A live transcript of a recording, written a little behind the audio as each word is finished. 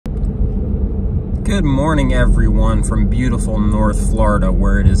Good morning, everyone, from beautiful North Florida,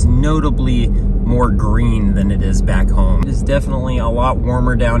 where it is notably more green than it is back home. It is definitely a lot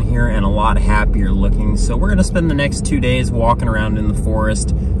warmer down here and a lot happier looking. So we're gonna spend the next 2 days walking around in the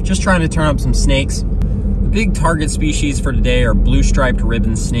forest, just trying to turn up some snakes. The big target species for today are blue-striped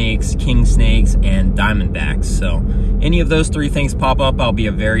ribbon snakes, king snakes, and diamondbacks. So any of those three things pop up, I'll be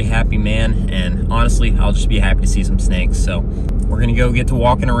a very happy man, and honestly, I'll just be happy to see some snakes. So we're gonna go get to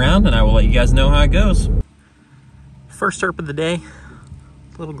walking around, and I will let you guys know how it goes. First herp of the day,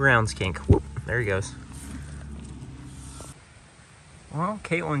 little ground skink. Whoop, there he goes. Well,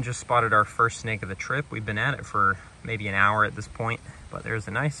 Caitlin just spotted our first snake of the trip. We've been at it for maybe an hour at this point, but there's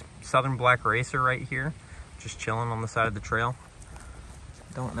a nice southern black racer right here, just chilling on the side of the trail.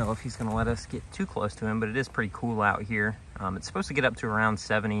 Don't know if he's gonna let us get too close to him, but it is pretty cool out here. It's supposed to get up to around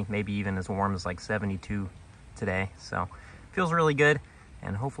 70, maybe even as warm as like 72 today. So feels really good,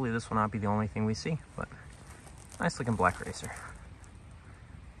 and hopefully this will not be the only thing we see, but nice looking black racer.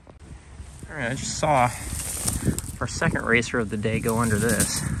 All right, I just saw our second racer of the day go under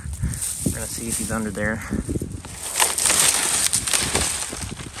this. We're gonna see if he's under there.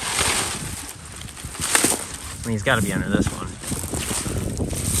 I mean, he's gotta be under this one.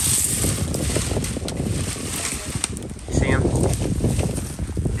 You see him?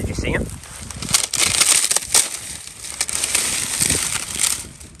 Did you see him?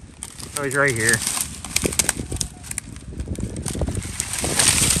 Oh, he's right here.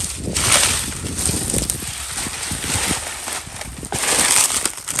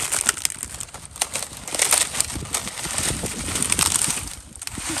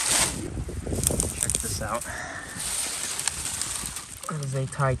 Out. That is a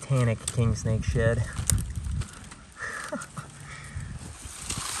Titanic king snake shed.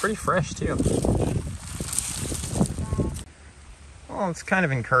 Pretty fresh too. Well, it's kind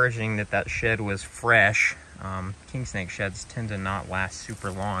of encouraging that that shed was fresh. King snake sheds tend to not last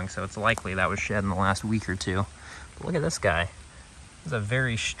super long, so it's likely that was shed in the last week or two. But look at this guy. This is a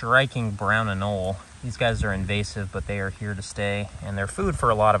very striking brown anole. These guys are invasive, but they are here to stay, and they're food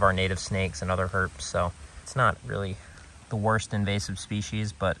for a lot of our native snakes and other herps, so it's not really the worst invasive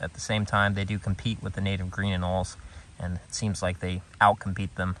species, but at the same time, they do compete with the native green anoles, and it seems like they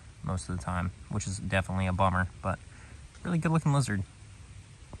outcompete them most of the time, which is definitely a bummer, but really good looking lizard.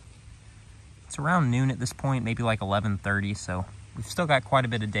 It's around noon at this point, maybe like 11:30, so we've still got quite a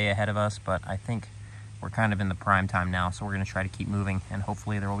bit of day ahead of us, but I think we're kind of in the prime time now, so we're gonna try to keep moving, and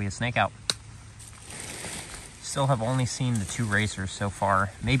hopefully there will be a snake out. Still have only seen the 2 racers so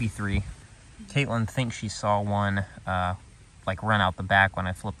far, maybe 3. Caitlin thinks she saw one like run out the back when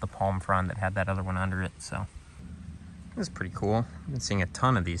I flipped the palm frond that had that other one under it, so this is pretty cool. I've been seeing a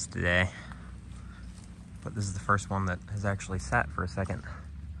ton of these today, but this is the first one that has actually sat for a second.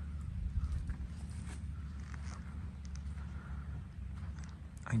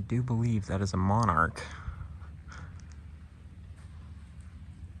 I do believe that is a monarch.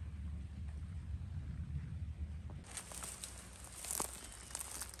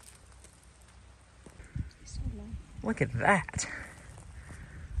 Look at that.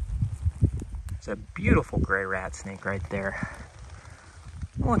 It's a beautiful gray rat snake right there.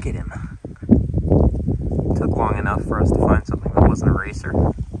 Look at him. It took long enough for us to find something that wasn't a racer.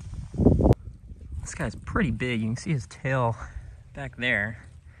 This guy's pretty big. You can see his tail back there.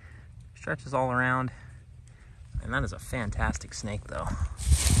 Stretches all around. And that is a fantastic snake though.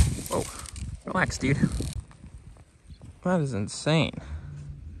 Whoa, relax, dude. That is insane.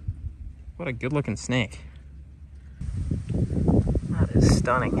 What a good looking snake. That is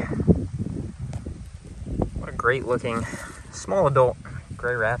stunning. What a great looking small adult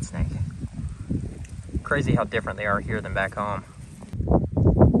gray rat snake. Crazy how different they are here than back home.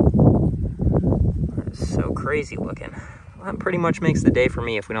 That is so crazy looking. Well, that pretty much makes the day for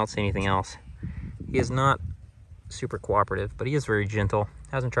me if we don't see anything else. He is not super cooperative, but he is very gentle.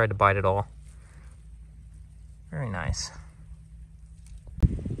 Hasn't tried to bite at all. Very nice.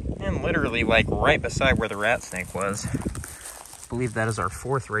 And literally like right beside where the rat snake was. I believe that is our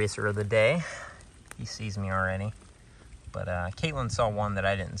 4th racer of the day. He sees me already. But Caitlin saw one that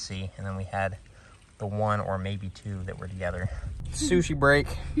I didn't see, and then we had the 1 or maybe 2 that were together. Sushi break.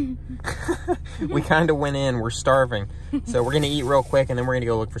 We kind of went in, we're starving. So we're gonna eat real quick, and then we're gonna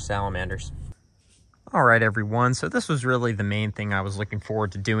go look for salamanders. All right, everyone, so this was really the main thing I was looking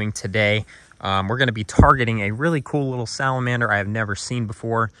forward to doing today. We're gonna be targeting a really cool little salamander I have never seen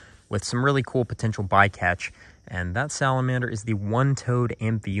before with some really cool potential bycatch. And that salamander is the one-toed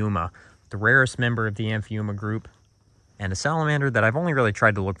Amphiuma, the rarest member of the Amphiuma group, and a salamander that I've only really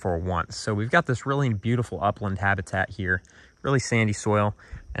tried to look for once. So we've got this really beautiful upland habitat here really sandy soil.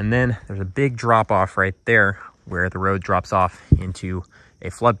 And then there's a big drop off right there where the road drops off into a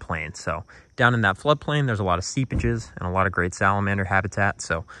floodplain. So down in that floodplain, there's a lot of seepages and a lot of great salamander habitat.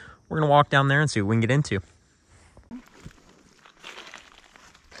 So we're gonna walk down there and see what we can get into.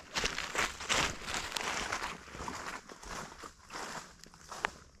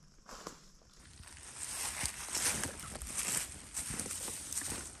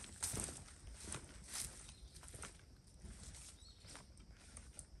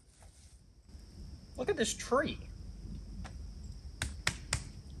 Look at this tree.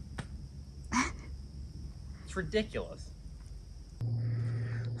 It's ridiculous.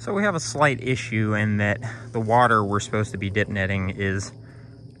 So we have a slight issue in that the water we're supposed to be dip netting is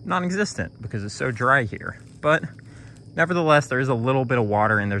non-existent because it's so dry here. But nevertheless, there is a little bit of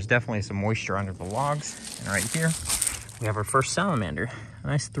water and there's definitely some moisture under the logs. And right here, we have our first salamander, a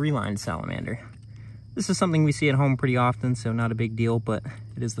nice 3-lined salamander. This is something we see at home pretty often, so not a big deal, but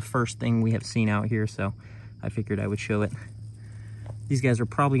it is the first thing we have seen out here, so I figured I would show it. These guys are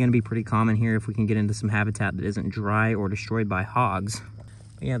probably going to be pretty common here if we can get into some habitat that isn't dry or destroyed by hogs.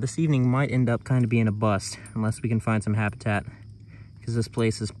 But yeah, this evening might end up kind of being a bust unless we can find some habitat, because this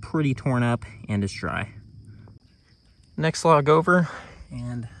place is pretty torn up and it's dry. Next log over,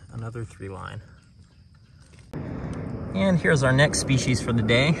 and another 3-line. And here's our next species for the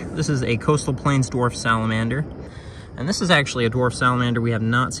day. This is a coastal plains dwarf salamander. And this is actually a dwarf salamander we have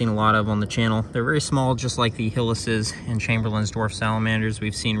not seen a lot of on the channel. They're very small, just like the Hillis's and Chamberlain's dwarf salamanders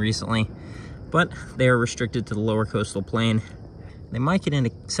we've seen recently. But they are restricted to the lower coastal plain. They might get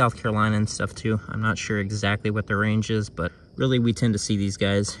into South Carolina and stuff too. I'm not sure exactly what their range is, but really we tend to see these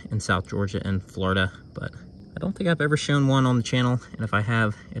guys in South Georgia and Florida. But I don't think I've ever shown one on the channel, and if I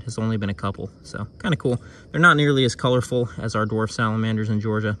have, it has only been a couple, so kind of cool. They're not nearly as colorful as our dwarf salamanders in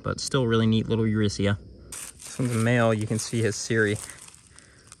Georgia, but still really neat little Eurycia. This one's a male. You can see his cirri.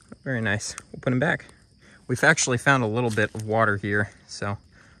 Very nice. We'll put him back. We've actually found a little bit of water here, so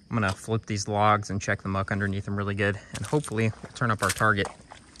I'm gonna flip these logs and check the muck underneath them really good, and hopefully we'll turn up our target.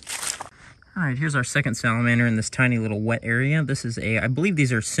 All right, here's our second salamander in this tiny little wet area. This is I believe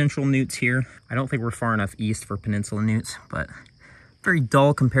these are central newts here. I don't think we're far enough east for peninsula newts, but very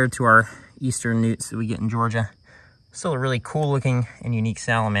dull compared to our eastern newts that we get in Georgia. Still a really cool looking and unique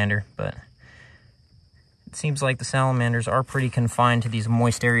salamander, but it seems like the salamanders are pretty confined to these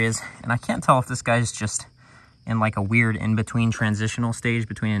moist areas, and I can't tell if this guy's just in like a weird in-between transitional stage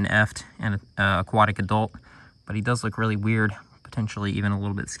between an eft and an aquatic adult, but he does look really weird, potentially even a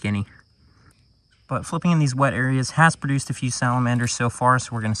little bit skinny. But flipping in these wet areas has produced a few salamanders so far, so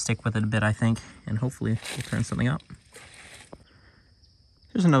we're going to stick with it a bit, I think, and hopefully we'll turn something up.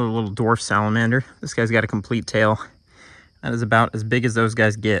 Here's another little dwarf salamander. This guy's got a complete tail. That is about as big as those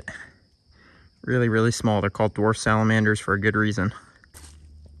guys get. Really, really small. They're called dwarf salamanders for a good reason.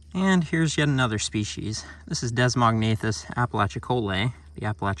 And here's yet another species. This is Desmognathus apalachicola, the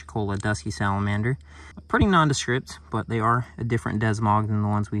Apalachicola dusky salamander. Pretty nondescript, but they are a different desmog than the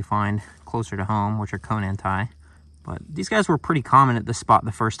ones we find closer to home, which are conanti. But these guys were pretty common at this spot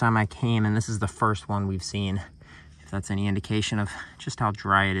the first time I came, and this is the first one we've seen. If that's any indication of just how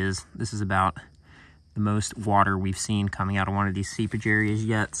dry it is, this is about the most water we've seen coming out of one of these seepage areas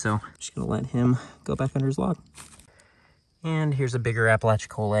yet, so I'm just gonna let him go back under his log. And here's a bigger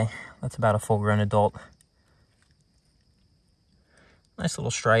Apalachicola. That's about a full-grown adult. Nice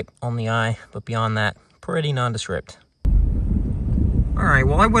little stripe on the eye, but beyond that, pretty nondescript. All right,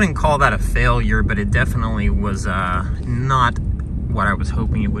 well, I wouldn't call that a failure, but it definitely was not what I was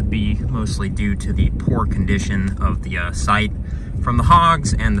hoping it would be, mostly due to the poor condition of the site from the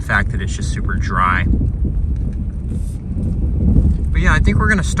hogs and the fact that it's just super dry. But yeah, I think we're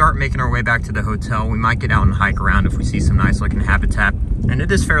gonna start making our way back to the hotel. We might get out and hike around if we see some nice looking habitat. And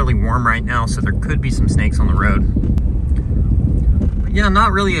it is fairly warm right now, so there could be some snakes on the road. But yeah,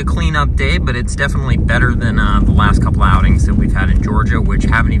 not really a cleanup day, but it's definitely better than the last couple outings that we've had in Georgia, which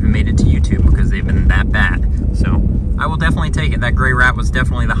haven't even made it to YouTube because they've been that bad. So I will definitely take it. That gray rat was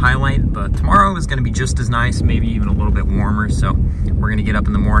definitely the highlight, but tomorrow is gonna be just as nice, maybe even a little bit warmer. So we're gonna get up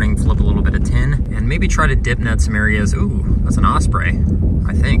in the morning, flip a little bit of tin, and maybe try to dip net some areas. Ooh, that's an osprey.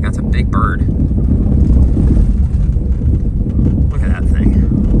 I think that's a big bird. Look at that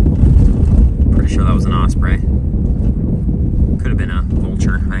thing. Pretty sure that was an osprey. Could have been a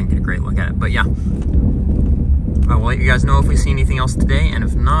vulture. I didn't get a great look at it, but yeah. I will let you guys know if we see anything else today, and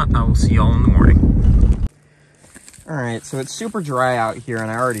if not, I will see y'all in the morning. All right, so it's super dry out here, and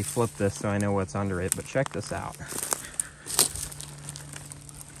I already flipped this so I know what's under it, but check this out.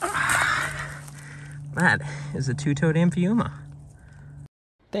 That is a two-toed Amphiuma.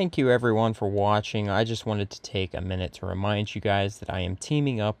 Thank you everyone for watching. I just wanted to take a minute to remind you guys that I am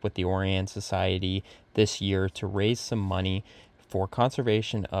teaming up with the Orianne Society this year to raise some money for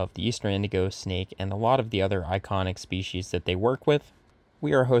conservation of the eastern indigo snake and a lot of the other iconic species that they work with.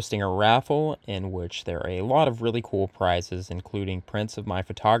 We are hosting a raffle in which there are a lot of really cool prizes, including prints of my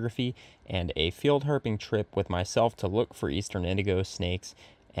photography and a field herping trip with myself to look for eastern indigo snakes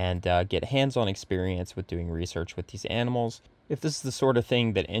and get hands-on experience with doing research with these animals. If this is the sort of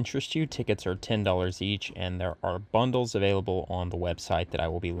thing that interests you, tickets are $10 each, and there are bundles available on the website that I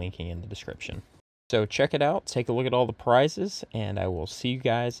will be linking in the description. So check it out, take a look at all the prizes, and I will see you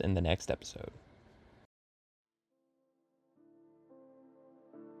guys in the next episode.